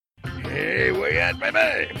right,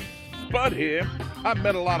 baby. Spud here. I've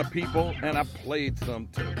met a lot of people, and I've played some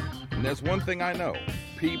too. And there's one thing I know.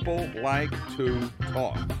 People like to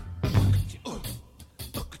talk.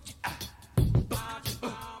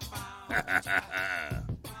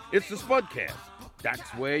 It's the SPUDCAST. That's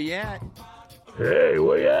where you at. Hey,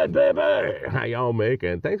 where you at, baby? How y'all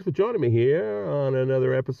making? Thanks for joining me here on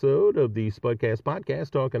another episode of the SPUDCAST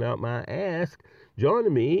podcast, Talking Out My Ask.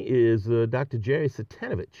 Joining me is Dr. Gerry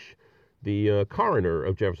Cvitanovich, the coroner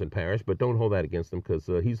of Jefferson Parish, but don't hold that against him because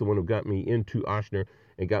he's the one who got me into Ochsner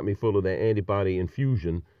and got me full of the antibody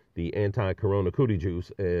infusion, the anti-corona cootie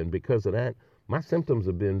juice, and because of that, my symptoms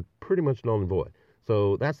have been pretty much null and void.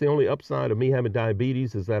 So that's the only upside of me having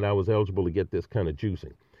diabetes is that I was eligible to get this kind of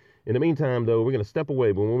juicing. In the meantime, though, we're going to step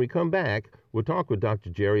away, but when we come back, we'll talk with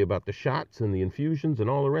Dr. Gerry about the shots and the infusions and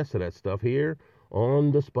all the rest of that stuff here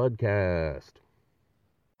on the SPUDCAST.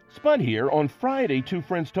 Spud here. On Friday, two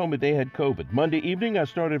friends told me they had COVID. Monday evening, I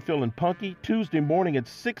started feeling punky. Tuesday morning at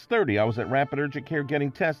 6:30, I was at Rapid Urgent Care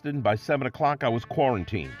getting tested, and by 7 o'clock, I was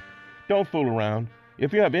quarantined. Don't fool around.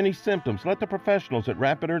 If you have any symptoms, let the professionals at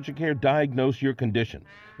Rapid Urgent Care diagnose your condition.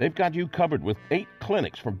 They've got you covered with 8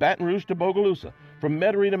 clinics from Baton Rouge to Bogalusa, from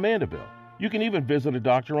Metairie to Mandeville. You can even visit a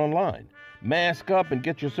doctor online. Mask up and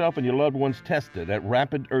get yourself and your loved ones tested at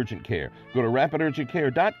Rapid Urgent Care. Go to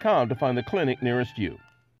rapidurgentcare.com to find the clinic nearest you.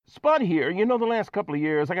 Spud here. You know, the last couple of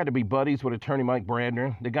years, I got to be buddies with attorney Mike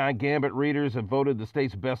Brandner. The guy Gambit readers have voted the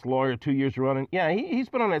state's best lawyer 2 years running. Yeah, he's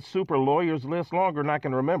been on that super lawyers list longer than I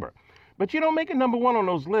can remember. But you don't make it number one on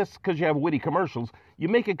those lists because you have witty commercials. You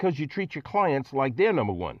make it because you treat your clients like they're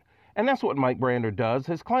number one. And that's what Mike Brander does.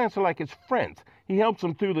 His clients are like his friends. He helps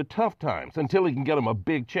them through the tough times until he can get them a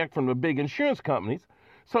big check from the big insurance companies.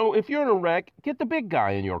 So if you're in a wreck, get the big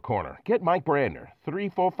guy in your corner. Get Mike Brander,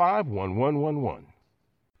 345-1111.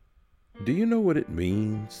 Do you know what it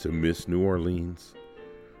means to miss New Orleans?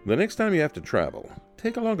 The next time you have to travel,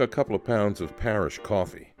 take along a couple of pounds of Parish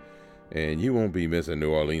coffee. And you won't be missing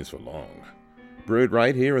New Orleans for long. Brewed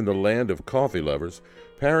right here in the land of coffee lovers,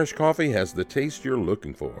 Parish Coffee has the taste you're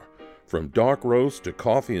looking for. From dark roast to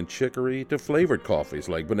coffee and chicory to flavored coffees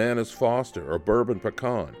like Bananas Foster or Bourbon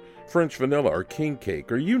Pecan, French Vanilla or King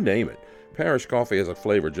Cake, or you name it, Parish Coffee has a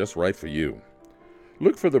flavor just right for you.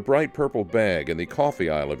 Look for the bright purple bag in the coffee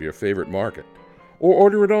aisle of your favorite market. Or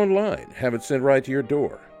order it online, have it sent right to your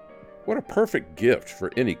door. What a perfect gift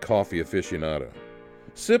for any coffee aficionado.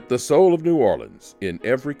 Sip the soul of New Orleans in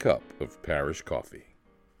every cup of Parish coffee.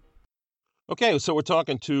 Okay, so we're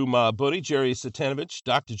talking to my buddy, Gerry Cvitanovich,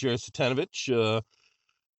 Dr. Gerry Cvitanovich.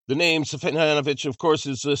 The name Cvitanovich, of course,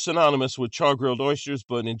 is synonymous with char-grilled oysters,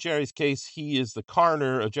 but in Jerry's case, he is the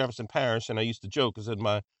coroner of Jefferson Parish, and I used to joke, I said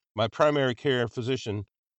my primary care physician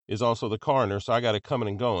is also the coroner, so I got it coming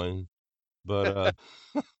and going. But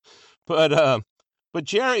But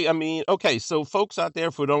Gerry, I mean, okay, so folks out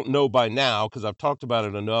there who don't know by now, because I've talked about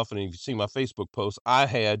it enough, and if you see my Facebook post, I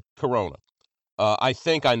had corona. I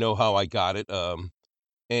think I know how I got it,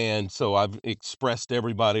 and so I've expressed to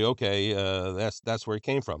everybody, okay, that's where it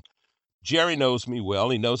came from. Gerry knows me well.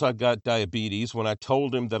 He knows I've got diabetes. When I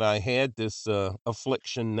told him that I had this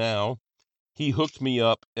affliction now, he hooked me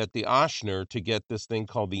up at the Ochsner to get this thing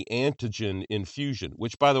called the antigen infusion,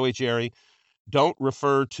 which, by the way, Gerry, don't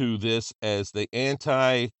refer to this as the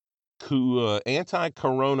anti-corona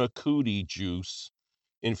cootie juice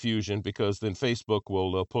infusion because then Facebook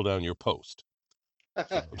will pull down your post,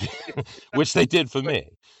 which they did for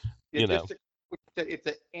me. It's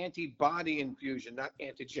an antibody infusion, not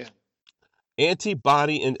antigen.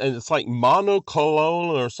 Antibody and it's like monoclonal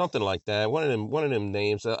or something like that. One of them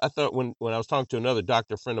names. I thought when I was talking to another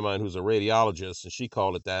doctor friend of mine who's a radiologist, and she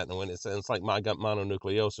called it that, and when it's like I got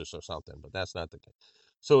mononucleosis or something, but that's not the case.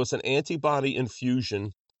 So it's an antibody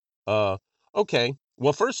infusion. Okay.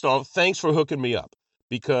 Well, first off, thanks for hooking me up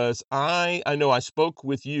because I know I spoke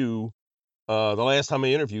with you the last time I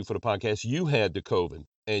interviewed for the podcast. You had the COVID,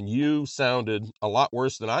 and you sounded a lot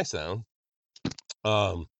worse than I sound.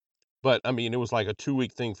 But I mean, it was like a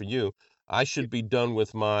 2-week thing for you. I should be done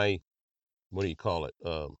with my, what do you call it,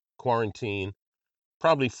 quarantine,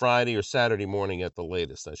 probably Friday or Saturday morning at the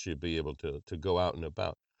latest. I should be able to go out and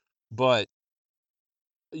about. But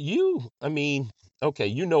I mean, okay,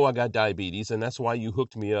 you know I got diabetes, and that's why you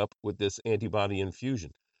hooked me up with this antibody infusion.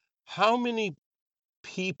 How many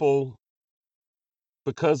people,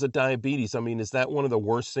 because of diabetes, I mean, is that one of the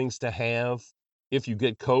worst things to have if you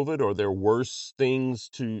get COVID, or are there worse things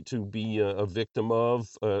to be a victim of,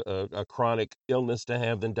 a chronic illness to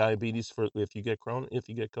have than diabetes if you get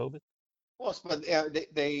COVID? Well, but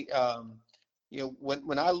they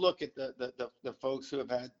when I look at the folks who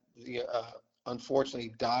have had the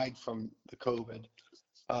unfortunately died from the COVID.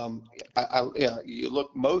 You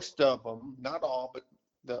look, most of them, not all, but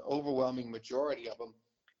the overwhelming majority of them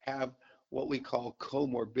have what we call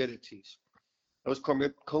comorbidities. Those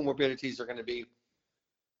comorbidities are going to be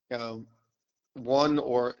one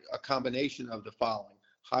or a combination of the following: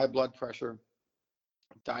 high blood pressure,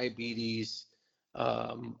 diabetes,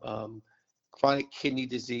 chronic kidney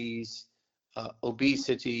disease,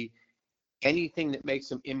 obesity, anything that makes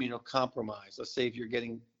them immunocompromised. Let's say if you're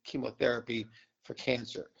getting chemotherapy for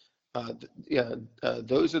cancer.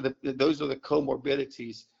 Those are the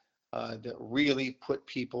comorbidities that really put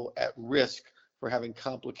people at risk for having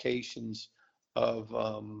complications of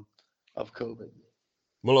COVID.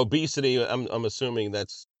 Well, obesity, I'm assuming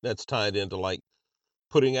that's tied into like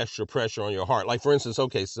putting extra pressure on your heart. Like, for instance,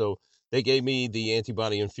 okay, so they gave me the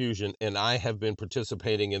antibody infusion, and I have been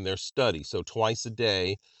participating in their study. So twice a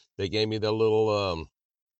day, they gave me the little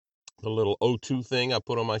O2 thing I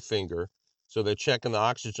put on my finger. So they're checking the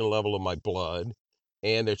oxygen level of my blood,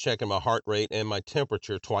 and they're checking my heart rate and my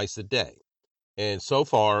temperature twice a day. And so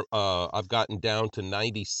far, I've gotten down to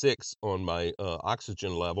 96 on my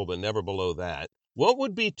oxygen level, but never below that. What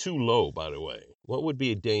would be too low, by the way? What would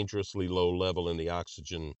be a dangerously low level in the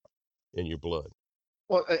oxygen in your blood?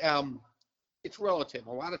 Well, it's relative.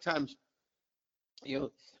 A lot of times,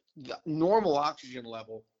 the normal oxygen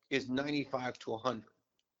level is 95 to 100.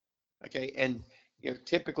 Okay, and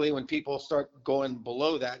typically when people start going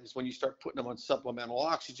below that is when you start putting them on supplemental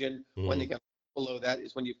oxygen. Mm-hmm. When they get below that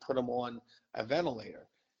is when you put them on a ventilator.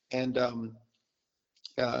 And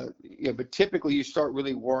but typically you start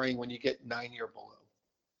really worrying when you get 90 or below.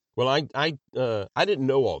 Well, I didn't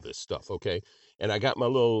know all this stuff, okay? And I got my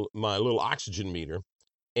little oxygen meter,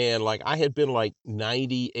 and like I had been like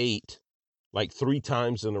 98 like 3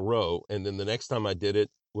 times in a row, and then the next time I did it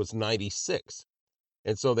was 96.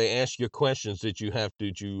 And so they ask you questions. No,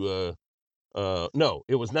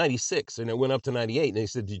 it was 96, and it went up to 98, and they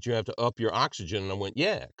said, did you have to up your oxygen? And I went,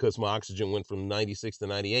 yeah, because my oxygen went from 96 to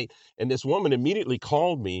 98. And this woman immediately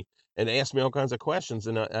called me and asked me all kinds of questions,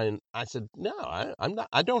 and I said, no, I'm not.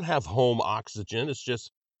 I don't have home oxygen. It's just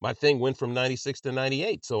my thing went from 96 to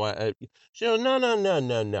 98. So she goes,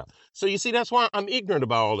 no. So you see, that's why I'm ignorant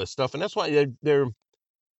about all this stuff, and that's why they're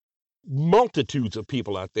multitudes of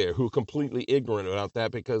people out there who are completely ignorant about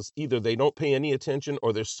that, because either they don't pay any attention,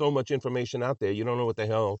 or there's so much information out there you don't know what the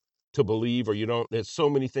hell to believe, or there's so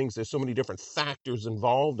many things, there's so many different factors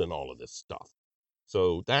involved in all of this stuff.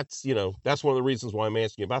 So that's one of the reasons why I'm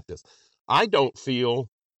asking you about this. I don't feel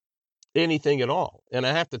anything at all, and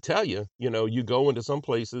I have to tell you, you go into some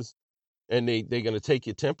places and they're going to take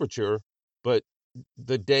your temperature, but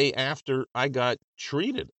the day after I got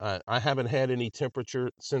treated, I haven't had any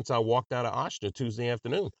temperature since I walked out of Oshna Tuesday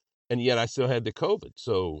afternoon, and yet I still had the COVID.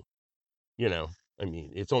 So, I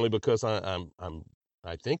mean, it's only because I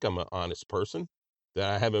think I'm an honest person that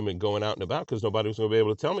I haven't been going out and about, because nobody was going to be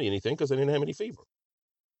able to tell me anything because I didn't have any fever.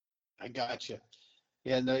 I got you.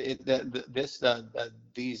 Yeah, no, these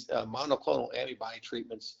monoclonal antibody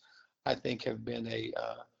treatments, I think, have been a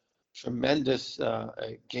tremendous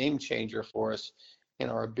game changer for us in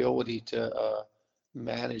our ability to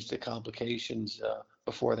manage the complications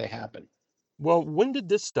before they happen. Well, when did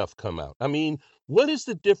this stuff come out? I mean, what is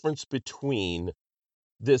the difference between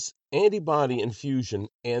this antibody infusion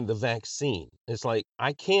and the vaccine? It's like,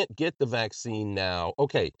 I can't get the vaccine now.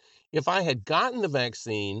 Okay, if I had gotten the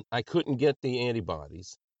vaccine, I couldn't get the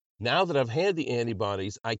antibodies. Now that I've had the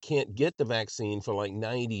antibodies, I can't get the vaccine for like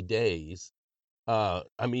 90 days. I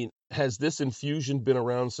mean, has this infusion been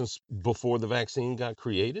around since before the vaccine got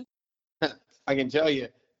created? I can tell you,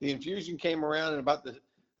 the infusion came around in about the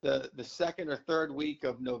second or third week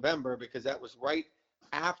of November, because that was right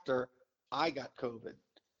after I got COVID.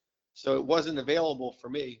 So it wasn't available for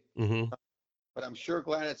me. Mm-hmm. But I'm sure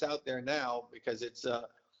glad it's out there now, because it's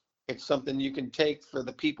something you can take for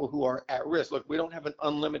the people who are at risk. Look, we don't have an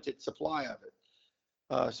unlimited supply of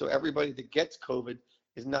it. So everybody that gets COVID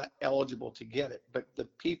is not eligible to get it. But the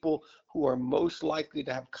people who are most likely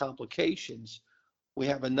to have complications, we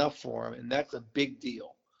have enough for them. And that's a big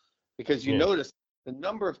deal, because you notice the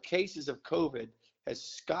number of cases of COVID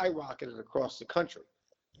has skyrocketed across the country.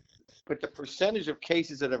 But the percentage of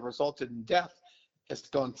cases that have resulted in death has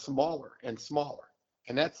gone smaller and smaller.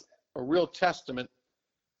 And that's a real testament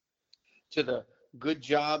to the good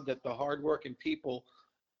job that the hardworking people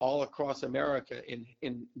all across America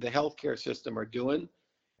in the healthcare system are doing.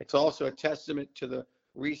 It's also a testament to the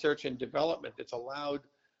research and development that's allowed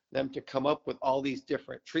them to come up with all these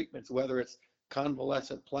different treatments, whether it's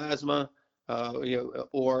convalescent plasma,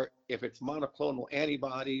 or if it's monoclonal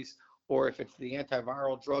antibodies, or if it's the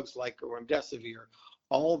antiviral drugs like remdesivir,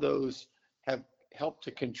 all those have helped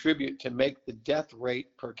to contribute to make the death rate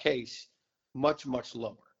per case much, much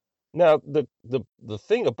lower. Now, the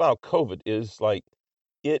thing about COVID is like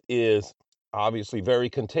it is obviously very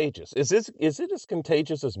contagious. Is it as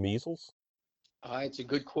contagious as measles? It's a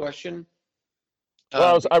good question.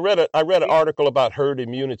 Well, I read an article about herd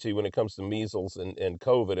immunity when it comes to measles and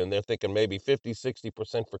COVID, and they're thinking maybe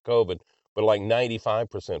 50-60% for COVID, but like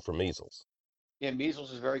 95% for measles. Yeah,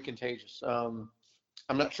 measles is very contagious. I'm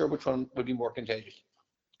not sure which one would be more contagious.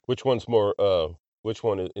 Which one's more? Which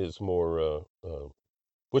one is more?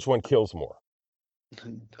 Which one kills more?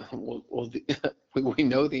 Well, we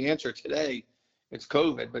know the answer today. It's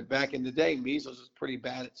COVID, but back in the day, measles was pretty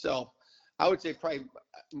bad itself. I would say probably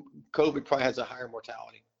COVID probably has a higher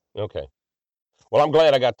mortality. Okay. Well, I'm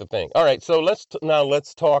glad I got the thing. All right, so let's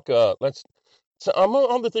talk. So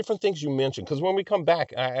on the different things you mentioned, because when we come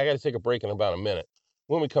back, I got to take a break in about a minute.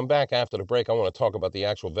 When we come back after the break, I want to talk about the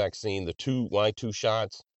actual vaccine, why two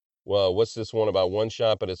shots. Well, what's this one about one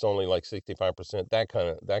shot, but it's only like 65%, that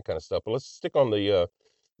kind of stuff. But let's stick on the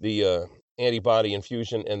antibody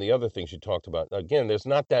infusion and the other things you talked about. Again, there's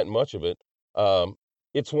not that much of it.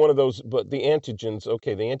 It's one of those, but the antigens,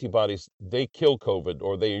 okay, the antibodies, they kill COVID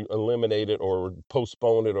or they eliminate it or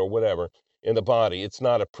postpone it or whatever in the body. It's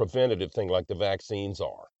not a preventative thing like the vaccines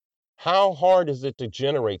are. How hard is it to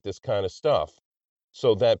generate this kind of stuff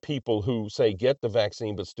so that people who say get the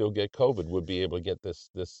vaccine but still get COVID would be able to get this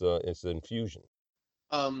infusion?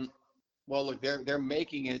 Well, look, they're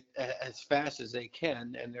making it as fast as they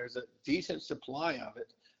can, and there's a decent supply of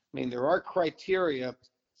it. I mean, there are criteria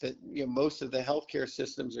that most of the healthcare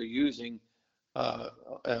systems are using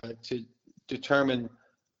to determine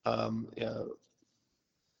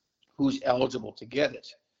who's eligible to get it.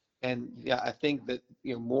 And yeah, I think that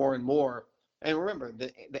more and more. And remember,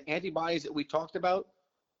 the antibodies that we talked about,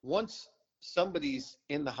 once somebody's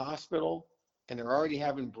in the hospital and they're already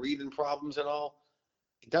having breathing problems and all,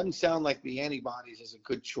 it doesn't sound like the antibodies is a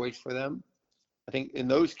good choice for them. I think in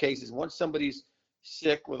those cases, once somebody's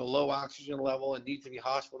sick with a low oxygen level and needs to be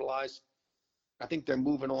hospitalized, I think they're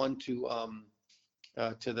moving on to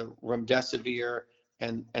the remdesivir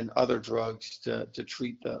and other drugs to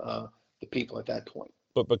treat the people at that point.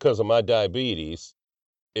 But because of my diabetes,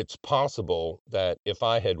 it's possible that if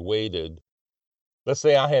I had waited, let's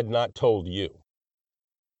say I had not told you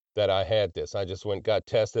that I had this, I just got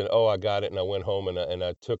tested, I got it, and I went home and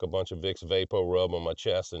I took a bunch of Vicks Vapor Rub on my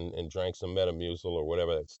chest and drank some Metamucil or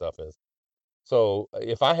whatever that stuff is. So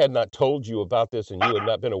if I had not told you about this and you had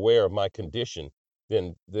not been aware of my condition,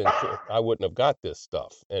 then I wouldn't have got this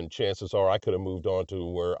stuff. And chances are I could have moved on to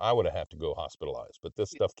where I would have had to go hospitalized. But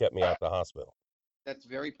this stuff kept me out the hospital. That's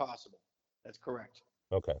very possible. That's correct.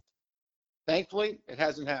 Okay. Thankfully, it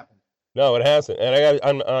hasn't happened. No, it hasn't.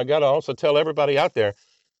 And I got to also tell everybody out there,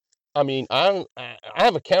 I mean, I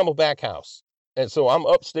have a Camelback house. And so I'm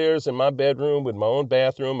upstairs in my bedroom with my own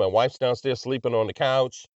bathroom. My wife's downstairs sleeping on the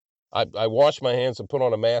couch. I wash my hands and put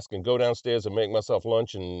on a mask and go downstairs and make myself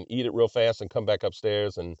lunch and eat it real fast and come back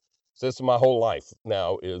upstairs. And so this is my whole life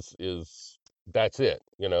now is that's it.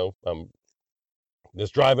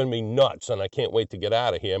 It's driving me nuts and I can't wait to get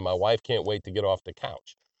out of here. My wife can't wait to get off the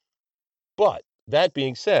couch. But that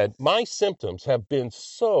being said, my symptoms have been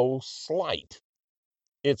so slight.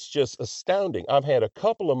 It's just astounding. I've had a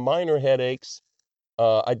couple of minor headaches.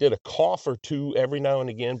 I did a cough or two every now and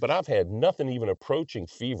again, but I've had nothing even approaching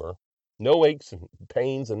fever, no aches and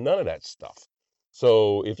pains and none of that stuff.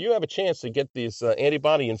 So if you have a chance to get this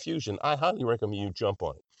antibody infusion, I highly recommend you jump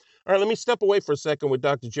on it. All right, let me step away for a second with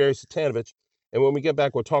Dr. Gerry Cvitanovich. And when we get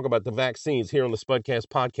back, we'll talk about the vaccines here on the SPUDCAST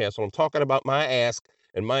podcast. So I'm talking about my ask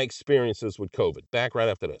and my experiences with COVID. Back right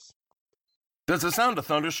after this. Does the sound of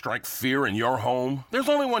thunder strike fear in your home? There's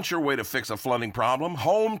only one sure way to fix a flooding problem: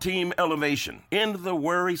 Home Team Elevation. End the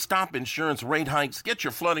worry, stop insurance rate hikes, get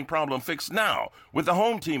your flooding problem fixed now with the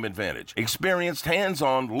Home Team Advantage. Experienced,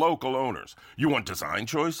 hands-on, local owners. You want design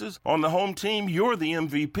choices? On the Home Team, you're the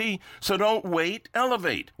MVP, so don't wait,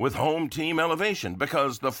 elevate with Home Team Elevation,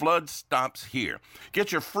 because the flood stops here.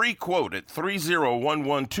 Get your free quote at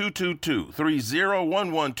 3011222,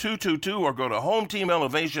 3011222, or go to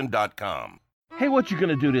hometeamelevation.com. Hey, what you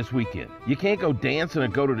gonna do this weekend? You can't go dancing or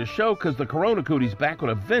go to the show because the Corona Cootie's back with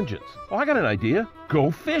a vengeance. Oh, I got an idea. Go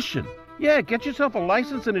fishing. Yeah, get yourself a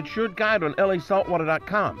licensed and insured guide on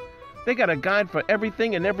lasaltwater.com. They got a guide for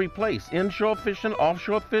everything and every place. Inshore fishing,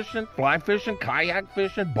 offshore fishing, fly fishing, kayak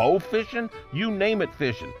fishing, bow fishing, you name it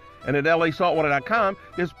fishing. And at lasaltwater.com,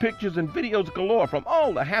 there's pictures and videos galore from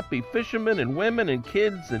all the happy fishermen and women and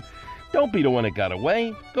kids and Don't be the one that got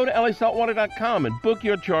away. Go to lasaltwater.com and book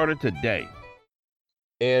your charter today.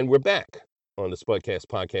 And we're back on the SPUDCAST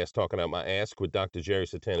podcast, talking out my ass with Dr. Gerry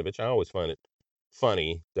Cvitanovich. I always find it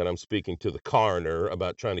funny that I'm speaking to the coroner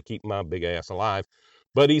about trying to keep my big ass alive,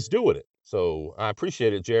 but he's doing it. So I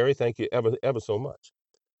appreciate it, Gerry. Thank you ever so much.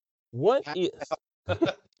 What is...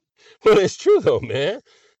 Well, it's true though, man.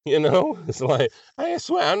 You know, it's like, I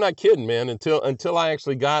swear, I'm not kidding, man. Until I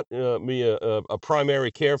actually got me a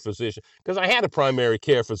primary care physician, because I had a primary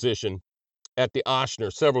care physician at the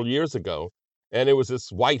Ochsner several years ago, and it was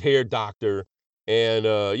this white-haired doctor, and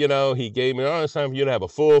you know, he gave me, oh, it's time for you to have a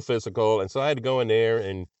full physical, and so I had to go in there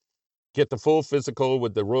and get the full physical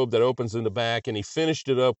with the robe that opens in the back, and he finished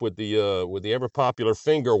it up with the ever popular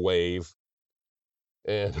finger wave.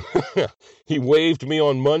 And he waved me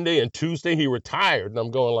on Monday, and Tuesday he retired. And I'm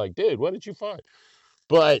going like, dude, what did you find?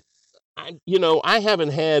 But I haven't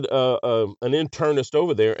had an internist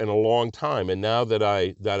over there in a long time. And now that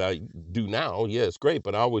I do now, yeah, it's great.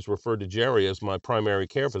 But I always refer to Gerry as my primary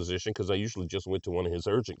care physician, because I usually just went to one of his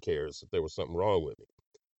urgent cares if there was something wrong with me.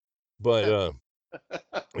 But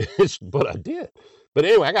but I did. But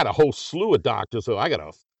anyway, I got a whole slew of doctors. So I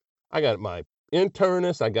got my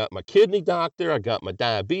internist, I got my kidney doctor, I got my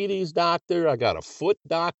diabetes doctor, I got a foot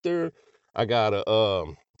doctor, I got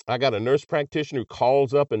a nurse practitioner who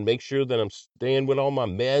calls up and makes sure that I'm staying with all my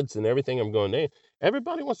meds and everything. I'm going,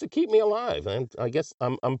 everybody wants to keep me alive, and I guess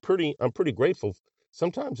I'm pretty grateful.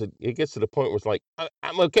 Sometimes it gets to the point where it's like,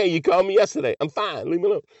 I'm okay. You called me yesterday, I'm fine, leave me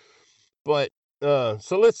alone. But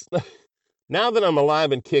so let's. Now that I'm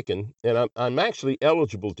alive and kicking, and I'm actually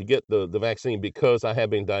eligible to get the vaccine because I have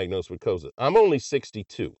been diagnosed with COVID. I'm only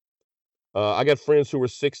 62. I got friends who are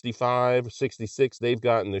 65, 66. They've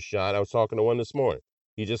gotten the shot. I was talking to one this morning.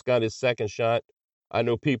 He just got his second shot. I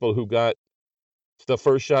know people who got the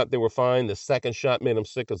first shot, they were fine. The second shot made them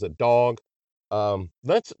sick as a dog.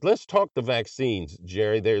 Let's talk the vaccines,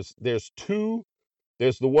 Gerry. There's two.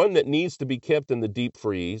 There's the one that needs to be kept in the deep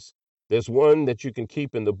freeze. There's one that you can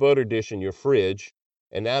keep in the butter dish in your fridge.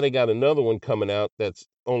 And now they got another one coming out that's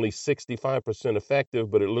only 65%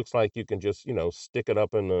 effective, but it looks like you can just, stick it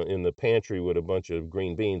up in the pantry with a bunch of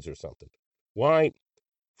green beans or something. Why?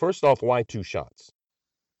 First off, why 2 shots?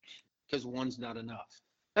 Because one's not enough.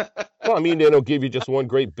 Well, I mean, they don't give you just one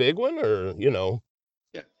great big one, or,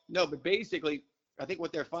 Yeah, no, but basically, I think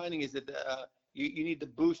what they're finding is that you need the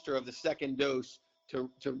booster of the second dose to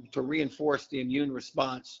reinforce the immune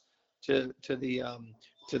response to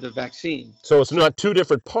the vaccine. So it's not 2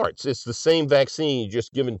 different parts. It's the same vaccine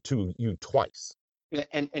just given to you twice.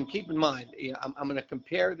 And keep in mind, I'm going to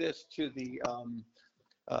compare this to the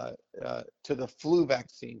flu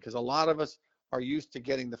vaccine, because a lot of us are used to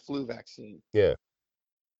getting the flu vaccine. Yeah.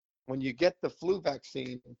 When you get the flu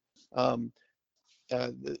vaccine,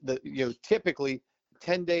 typically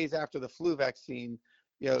 10 days after the flu vaccine,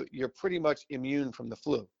 you're pretty much immune from the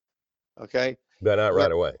flu. Okay. But not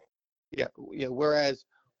right away. Yeah. Whereas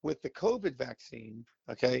with the COVID vaccine,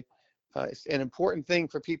 okay, it's an important thing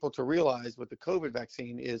for people to realize with the COVID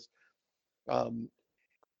vaccine is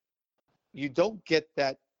you don't get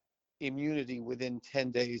that immunity within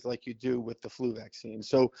 10 days like you do with the flu vaccine.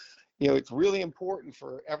 So, it's really important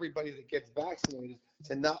for everybody that gets vaccinated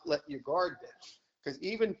to not let your guard down, because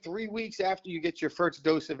even 3 weeks after you get your first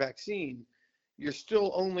dose of vaccine, you're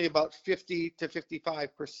still only about 50 to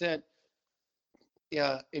 55%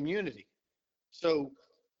 immunity. So,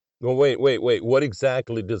 well, wait. What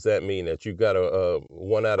exactly does that mean? That you got a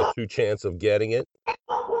 1 out of 2 chance of getting it?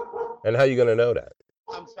 And how are you going to know that?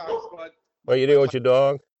 I'm sorry, Spud. Are you doing with your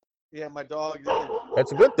dog? Yeah, my dog.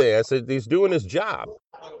 That's a good thing. I said he's doing his job.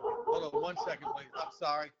 Hold on 1 second, please. I'm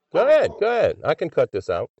sorry. Go ahead. I can cut this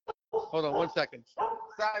out. Hold on 1 second.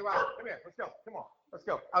 Sorry, Ryan. Come here. Let's go. Come on. Let's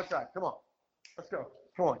go. Outside. Come on. Let's go.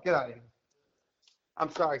 Come on. Get out of here. I'm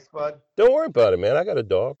sorry, Spud. Don't worry about it, man. I got a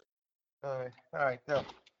dog. All right.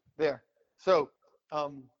 There. So,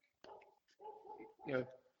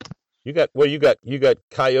 You got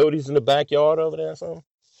coyotes in the backyard over there or something?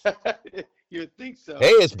 You'd think so.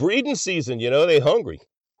 Hey, it's breeding season. They hungry.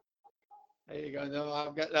 There you go. No,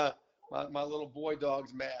 I've got my little boy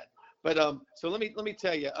dog's mad. But so let me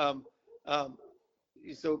tell you.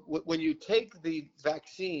 So when you take the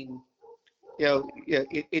vaccine,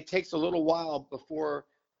 it takes a little while before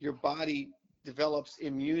your body develops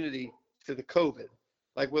immunity to the COVID.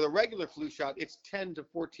 Like with a regular flu shot, it's 10 to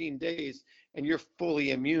 14 days, and you're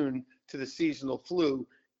fully immune to the seasonal flu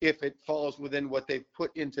if it falls within what they've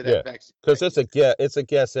put into that vaccine. Because it's a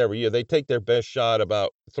guess every year. They take their best shot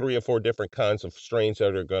about 3 or 4 different kinds of strains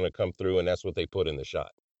that are going to come through, and that's what they put in the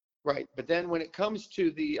shot. Right, but then when it comes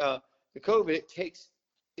to the COVID, it takes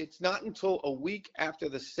it's not until a week after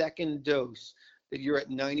the second dose that you're at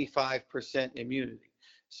 95% immunity.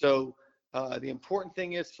 So the important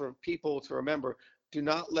thing is for people to remember, do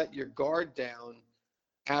not let your guard down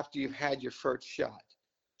after you've had your first shot.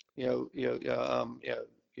 Well,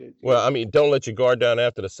 I mean, don't let your guard down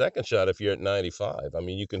after the second shot if you're at 95. I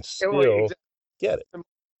mean, you can still get it.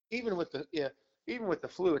 Even with the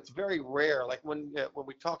flu, it's very rare. Like when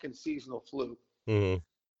we talk in seasonal flu,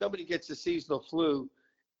 somebody gets the seasonal flu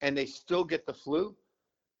and they still get the flu,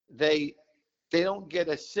 they don't get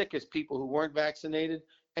as sick as people who weren't vaccinated,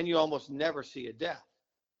 and you almost never see a death.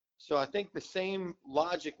 So I think the same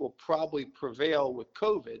logic will probably prevail with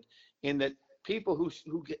COVID, in that people who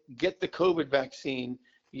get the COVID vaccine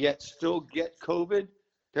yet still get COVID,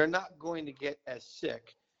 they're not going to get as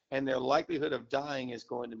sick, and their likelihood of dying is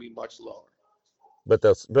going to be much lower. But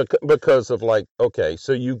that's because of, like, okay,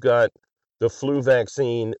 so you got the flu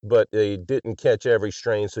vaccine, but they didn't catch every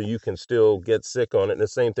strain, so you can still get sick on it. And the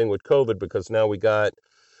same thing with COVID, because now we got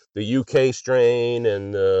the UK strain,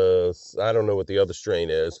 and I don't know what the other strain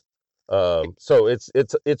is. So it's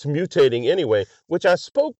mutating anyway. Which I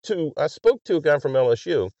spoke to a guy from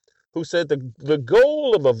LSU who said the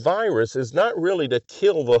goal of a virus is not really to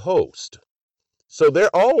kill the host. So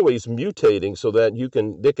they're always mutating so that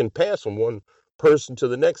they can pass from one person to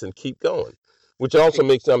the next and keep going. Which also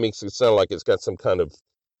makes it sound like it's got some kind of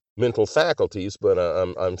mental faculties, but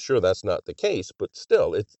I'm sure that's not the case. But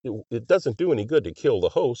still, it doesn't do any good to kill the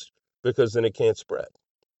host, because then it can't spread.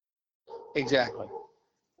 Exactly,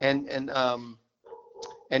 and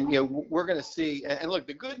we're going to see. And look,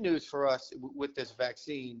 the good news for us with this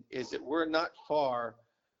vaccine is that we're not far,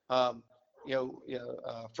 from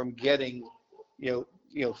getting,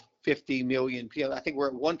 50 million people. I think we're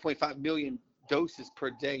at 1.5 million doses per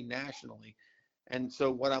day nationally, and so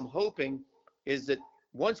what I'm hoping is that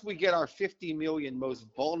once we get our 50 million most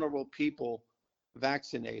vulnerable people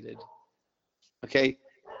vaccinated, okay,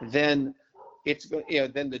 then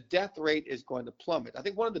then the death rate is going to plummet. I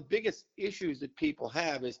think one of the biggest issues that people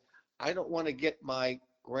have is, I don't want to get my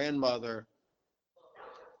grandmother,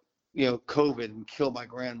 COVID and kill my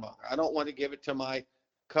grandmother. I don't want to give it to my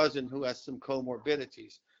cousin who has some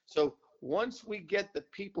comorbidities. So once we get the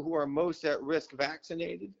people who are most at risk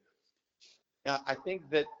vaccinated, I think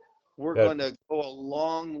that we're going to go a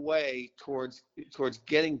long way towards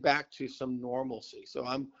getting back to some normalcy. So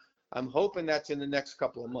I'm hoping that's in the next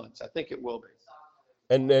couple of months. I think it will be.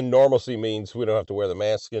 And then normalcy means we don't have to wear the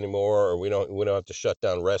mask anymore, or we don't have to shut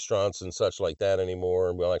down restaurants and such like that anymore,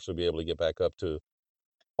 and we'll actually be able to get back up to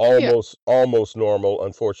almost normal.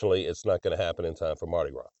 Unfortunately, it's not going to happen in time for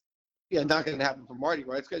Mardi Gras. Yeah, not going to happen for Mardi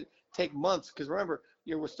Gras. It's going to take months, because remember,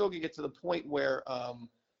 we're still going to get to the point where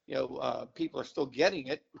people are still getting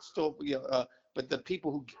it. It's still, but the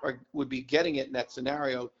people who would be getting it in that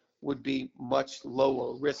scenario would be much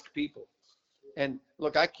lower risk people. And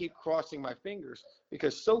look, I keep crossing my fingers,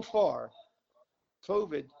 because so far,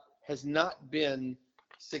 COVID has not been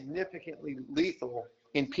significantly lethal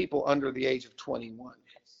in people under the age of 21.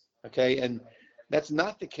 Okay, and that's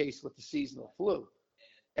not the case with the seasonal flu.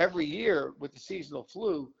 Every year with the seasonal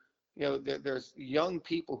flu, there's young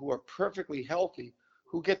people who are perfectly healthy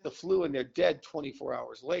who get the flu and they're dead 24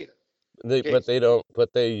 hours later. They're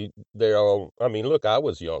all, I mean, look, I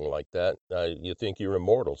was young like that. You think you're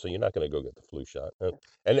immortal, so you're not going to go get the flu shot.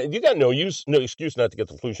 And you got no excuse not to get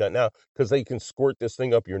the flu shot now, because they can squirt this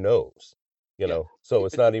thing up your nose, so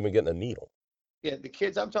it's not even getting a needle. Yeah, the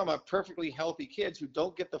kids, I'm talking about perfectly healthy kids who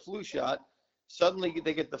don't get the flu shot, suddenly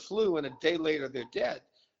they get the flu and a day later they're dead.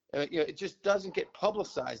 It just doesn't get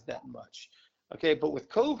publicized that much. Okay, but with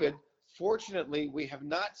COVID, fortunately, we have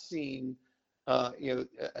not seen a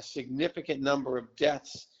significant number of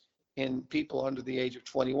deaths in people under the age of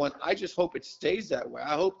 21. I just hope it stays that way.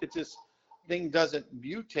 I hope that this thing doesn't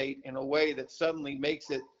mutate in a way that suddenly makes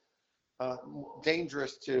it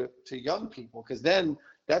dangerous to young people, because then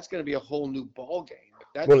that's going to be a whole new ball game. If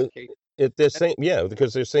that's the case, they're saying,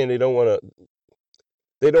 because they're saying they don't want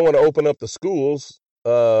to open up the schools,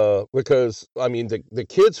 because I mean the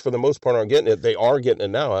kids for the most part aren't getting it. They are getting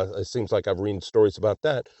it now. It seems like I've read stories about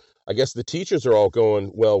that. I guess the teachers are all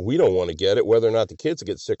going, well, we don't want to get it. Whether or not the kids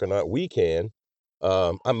get sick or not, we can.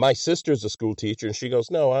 My sister's a school teacher, and she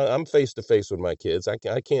goes, no, I'm face to face with my kids. I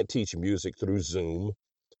can't teach music through Zoom.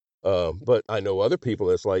 But I know other people.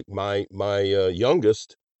 That's like my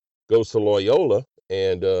youngest goes to Loyola,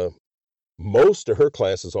 and most of her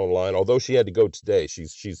classes online. Although she had to go today,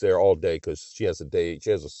 she's there all day because she has a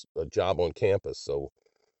job on campus. So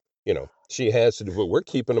she has to do. But we're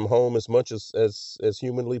keeping them home as much as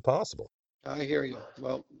humanly possible. I hear you.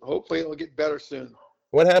 Well, hopefully it'll get better soon.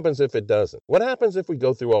 What happens if it doesn't? What happens if we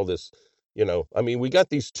go through all this? I mean, we got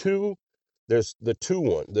these two. There's the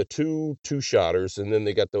two-shotters, and then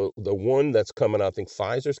they got the one that's coming out. I think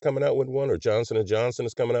Pfizer's coming out with one, or Johnson & Johnson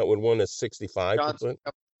is coming out with one that's 65%.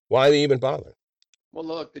 Why they even bother? Well,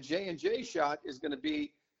 look, the J&J shot is going to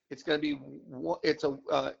be, it's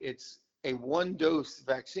a one-dose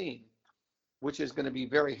vaccine, which is going to be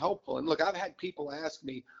very helpful. And look, I've had people ask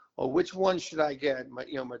me, "Oh, which one should I get?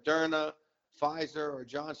 Moderna, Pfizer, or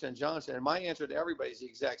Johnson & Johnson?" And my answer to everybody is the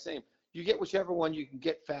exact same. You get whichever one you can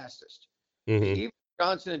get fastest. Mm-hmm. Even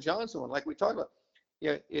Johnson & Johnson one, like we talked about,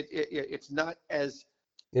 it's not as...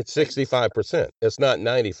 It's 65%. It's not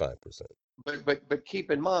 95%. But keep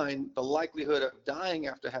in mind, the likelihood of dying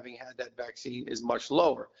after having had that vaccine is much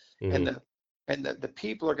lower. Mm-hmm. And the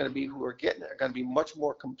people are going to be who are getting it are going to be much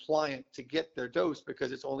more compliant to get their dose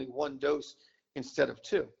because it's only one dose instead of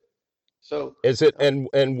two. So is it and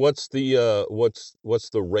what's the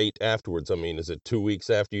rate afterwards? I mean, is it 2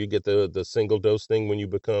 weeks after you get the single dose thing when you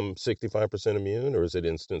become 65% immune, or is it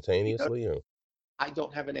instantaneously? I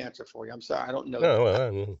don't have an answer for you. I'm sorry, I don't know. No,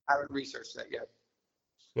 I haven't researched that yet.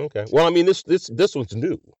 Okay. Well, I mean, this one's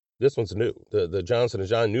new. This one's new. The Johnson &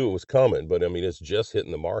 Johnson knew it was coming, but I mean, it's just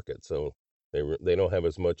hitting the market, so they don't have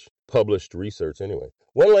as much published research anyway.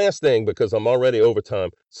 One last thing, because I'm already over time.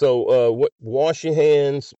 So, wash your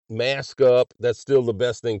hands, mask up. That's still the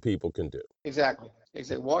best thing people can do. Exactly.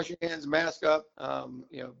 Wash your hands, mask up.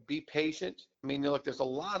 Be patient. I mean, look, there's a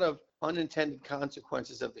lot of unintended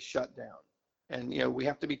consequences of the shutdown, and we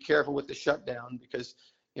have to be careful with the shutdown because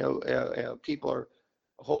people are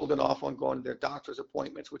holding off on going to their doctor's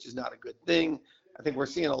appointments, which is not a good thing. I think we're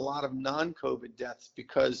seeing a lot of non-COVID deaths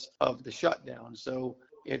because of the shutdown. So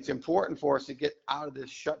it's important for us to get out of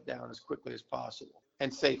this shutdown as quickly as possible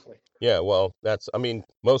and safely. Yeah, well,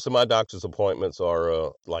 most of my doctor's appointments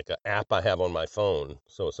are like an app I have on my phone,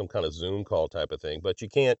 so some kind of Zoom call type of thing. But you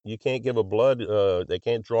can't give a blood. They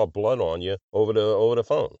can't draw blood on you over the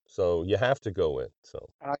phone, so you have to go in. So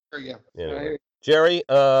I hear you. Anyway. I hear you. Jerry,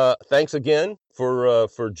 thanks again for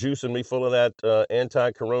juicing me full of that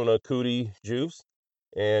anti-corona cootie juice,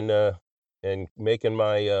 and making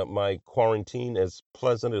my quarantine as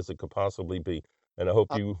pleasant as it could possibly be. And I hope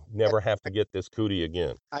you never have to get this cootie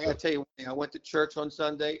again. I got to tell you one thing. I went to church on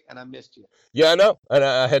Sunday and I missed you. Yeah, I know. And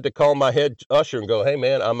I had to call my head usher and go, "Hey,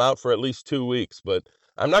 man, I'm out for at least 2 weeks, but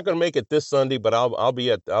I'm not going to make it this Sunday, but I'll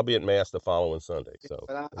be at Mass the following Sunday." So,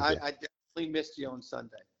 but I definitely missed you on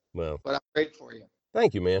Sunday. Well, but I'm grateful for you.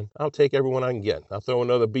 Thank you, man. I'll take everyone I can get. I'll throw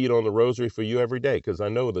another bead on the rosary for you every day because I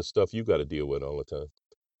know the stuff you got to deal with all the time.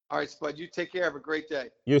 All right, Spud. You take care. Have a great day.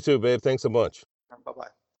 You too, babe. Thanks so much. Bye-bye.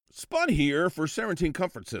 Spud here for Serentine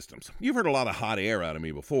Comfort Systems. You've heard a lot of hot air out of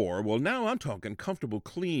me before. Well, now I'm talking comfortable,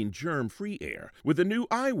 clean, germ-free air with the new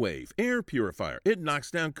iWave air purifier. It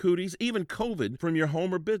knocks down cooties, even COVID, from your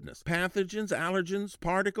home or business. Pathogens, allergens,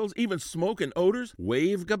 particles, even smoke and odors.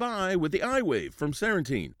 Wave goodbye with the iWave from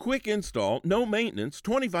Serentine. Quick install, no maintenance,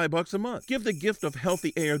 $25 a month. Give the gift of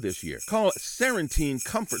healthy air this year. Call Serentine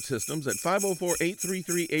Comfort Systems at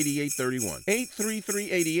 504-833-8831.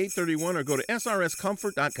 833-8831 or go to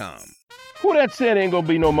srscomfort.com. Who that said ain't gonna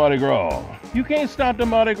be no Mardi Gras? You can't stop the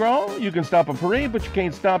Mardi Gras. You can stop a parade, but you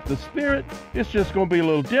can't stop the spirit. It's just gonna be a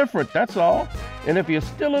little different, that's all. And if you're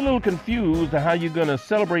still a little confused on how you're gonna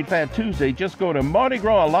celebrate Fat Tuesday, just go to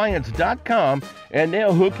MardiGrasAlliance.com and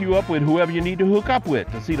they'll hook you up with whoever you need to hook up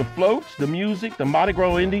with to see the floats, the music, the Mardi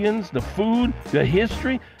Gras Indians, the food, the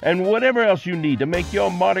history, and whatever else you need to make your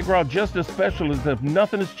Mardi Gras just as special as if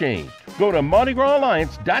nothing has changed. Go to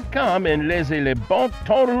MardiGrasAlliance.com and laissez les bons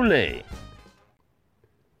temps rouler.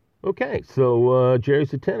 Okay, so Gerry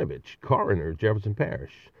Cvitanovich, Coroner of Jefferson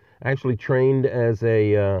Parish, actually trained as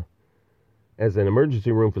an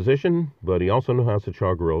emergency room physician, but he also knows how to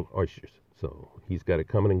char grilled oysters, so he's got it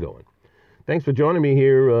coming and going. Thanks for joining me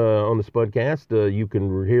here on the SPUDCAST. You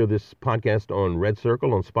can hear this podcast on Red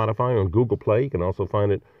Circle, on Spotify, on Google Play. You can also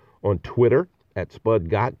find it on Twitter at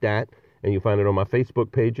SpudGotDat, and you find it on my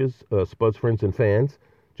Facebook pages, Spud's Friends and Fans,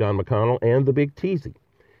 John McConnell, and The Big Teasy.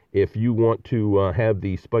 If you want to have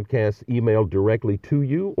the SPUDCAST emailed directly to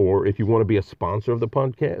you, or if you want to be a sponsor of the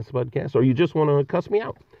SPUDCAST, or you just want to cuss me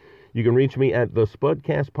out, you can reach me at the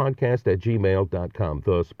SPUDCASTpodcast@gmail.com.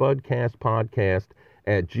 The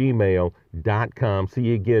SPUDCASTpodcast@gmail.com. See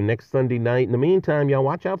you again next Sunday night. In the meantime, y'all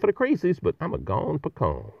watch out for the crazies, but I'm a gone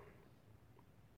pecan.